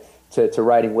to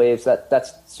riding waves.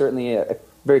 That's certainly a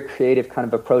very creative kind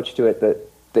of approach to it that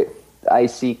I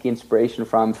seek inspiration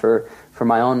from for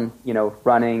my own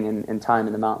running and time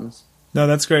in the mountains. No,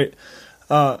 that's great.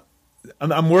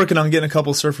 I'm working on getting a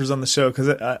couple surfers on the show,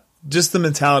 because just the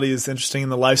mentality is interesting,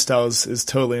 and the lifestyle is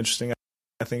totally interesting,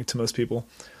 I think, to most people.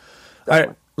 Definitely. All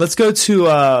right, let's go to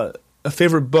a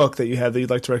favorite book that you have that you'd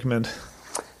like to recommend.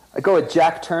 I go with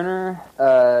Jack Turner.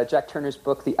 Jack Turner's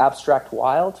book, The Abstract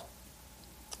Wild.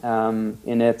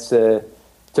 And it's a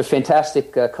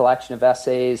fantastic collection of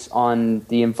essays on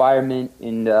the environment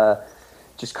and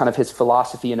just kind of his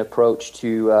philosophy and approach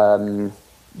to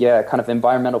kind of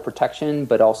environmental protection,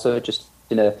 but also just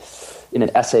in an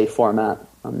essay format.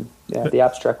 The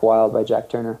Abstract Wild by Jack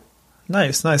Turner.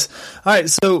 Nice. All right,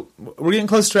 so we're getting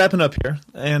close to wrapping up here,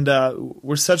 and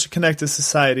we're such a connected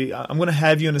society. I'm going to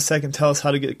have you in a second tell us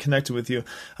how to get connected with you.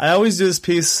 I always do this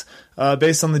piece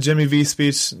based on the Jimmy V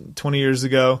speech 20 years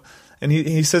ago, and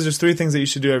he says there's 3 things that you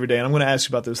should do every day, and I'm going to ask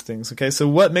you about those things, okay? So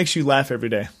what makes you laugh every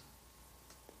day?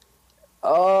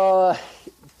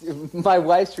 My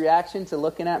wife's reaction to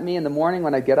looking at me in the morning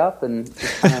when I get up, and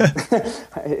just kind of,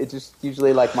 it's just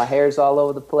usually like my hair's all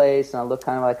over the place, and I look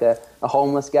kind of like a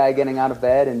homeless guy getting out of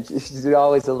bed, and she's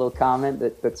always a little comment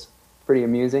that's pretty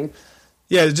amusing.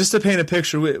 Yeah, just to paint a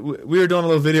picture, we were doing a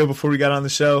little video before we got on the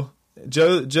show.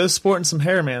 Joe's sporting some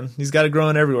hair, man. He's got it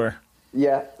growing everywhere.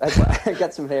 Yeah, I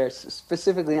got some hair,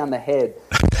 specifically on the head.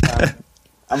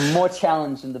 I'm more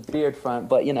challenged in the beard front,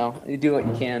 but you do what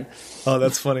you can. Oh,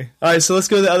 that's funny. All right, so let's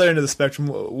go to the other end of the spectrum.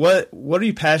 What are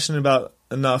you passionate about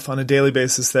enough on a daily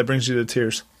basis that brings you to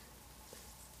tears?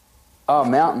 Oh,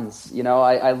 mountains.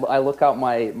 I look out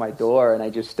my door, and I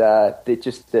just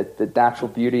the natural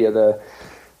beauty of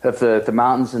the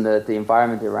mountains and the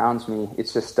environment around me.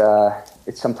 It's just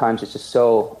sometimes it's just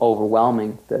so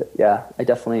overwhelming that I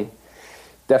definitely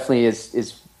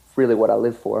is really what I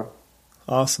live for.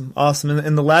 Awesome.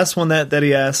 And the last one that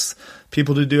he asks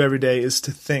people to do every day is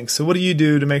to think. So what do you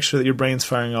do to make sure that your brain's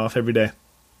firing off every day?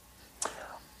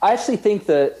 I actually think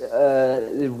that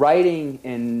writing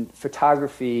and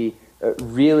photography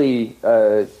really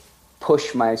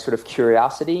push my sort of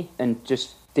curiosity, and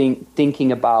just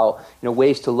thinking about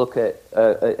ways to look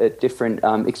at different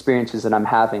experiences that I'm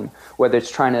having, whether it's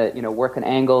trying to work an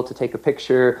angle to take a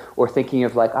picture, or thinking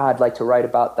of like, I'd like to write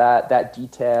about that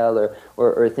detail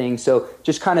or thing. So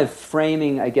just kind of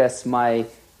framing, I guess, my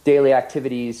daily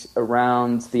activities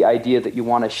around the idea that you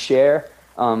want to share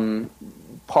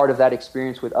part of that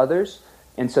experience with others,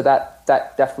 and so that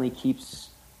definitely keeps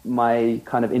my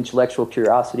kind of intellectual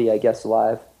curiosity, I guess,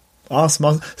 alive.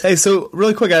 Awesome. Hey, so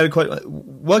really quick, I had a question.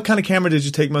 What kind of camera did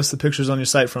you take most of the pictures on your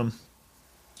site from?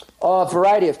 A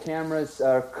variety of cameras.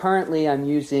 Currently, I'm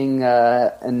using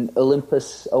an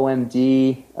Olympus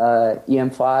OMD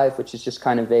EM5, which is just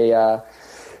kind of a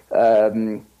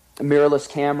mirrorless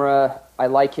camera. I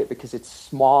like it because it's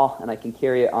small and I can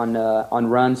carry it on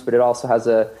runs, but it also has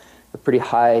a pretty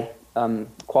high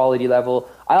quality level.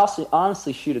 I also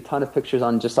honestly shoot a ton of pictures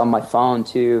on my phone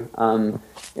too, and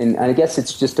I guess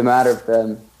it's just a matter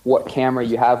of what camera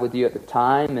you have with you at the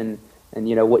time, and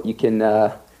what you can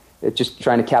just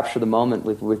trying to capture the moment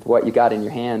with what you got in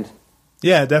your hand.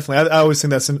 Yeah, definitely. I always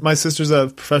think that's my sister's a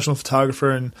professional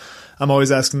photographer, and I'm always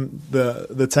asking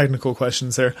the technical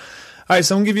questions there. All right,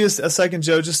 so I'm gonna give you a second,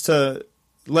 Joe, just to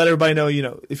let everybody know,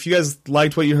 if you guys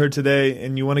liked what you heard today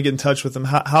and you want to get in touch with them,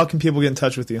 how can people get in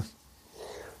touch with you?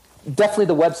 Definitely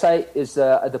the website is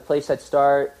the place I'd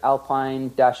start,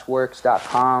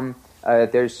 alpine-works.com.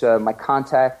 There's my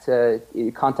contact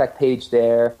page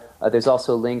there. There's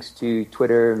also links to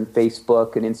Twitter and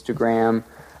Facebook and Instagram.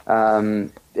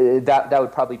 That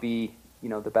would probably be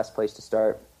the best place to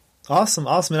start. Awesome.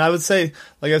 And I would say,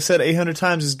 like I've said 800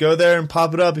 times, just go there and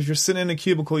pop it up. If you're sitting in a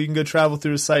cubicle, you can go travel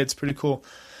through the site. It's pretty cool.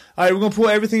 All right, we're going to pull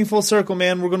everything full circle,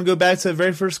 man. We're going to go back to the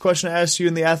very first question I asked you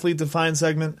in the Athlete Defined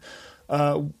segment.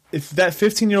 If that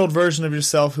 15-year-old version of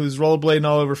yourself who's rollerblading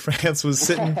all over France was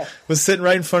sitting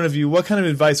right in front of you, what kind of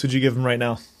advice would you give him right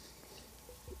now?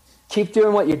 Keep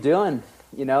doing what you're doing.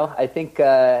 I think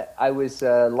I was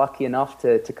lucky enough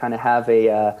to kind of have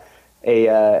a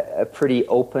pretty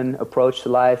open approach to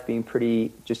life, being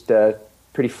pretty just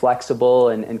pretty flexible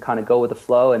and kind of go with the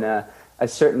flow. And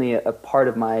it's certainly a part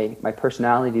of my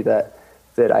personality that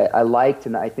I liked,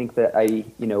 and I think that I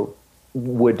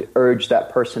would urge that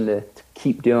person to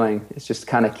keep doing. It's just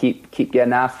kind of keep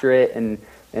getting after it and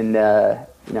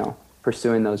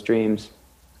pursuing those dreams.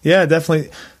 Yeah,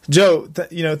 definitely. Joe,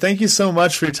 thank you so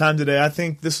much for your time today. I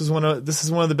think this is one of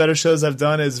the better shows I've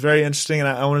done. It's very interesting, and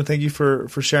I want to thank you for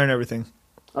sharing everything.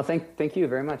 Oh, thank you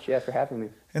very much. Yeah, for having me.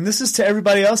 And this is to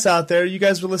everybody else out there. You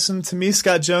guys were listening to me,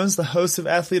 Scott Jones, the host of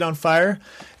Athlete on Fire,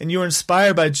 and you were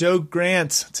inspired by Joe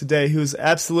Grant today, who is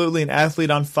absolutely an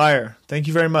athlete on fire. Thank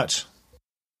you very much.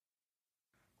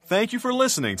 Thank you for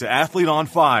listening to Athlete on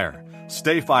Fire.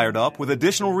 Stay fired up with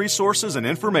additional resources and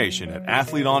information at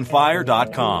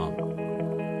athleteonfire.com.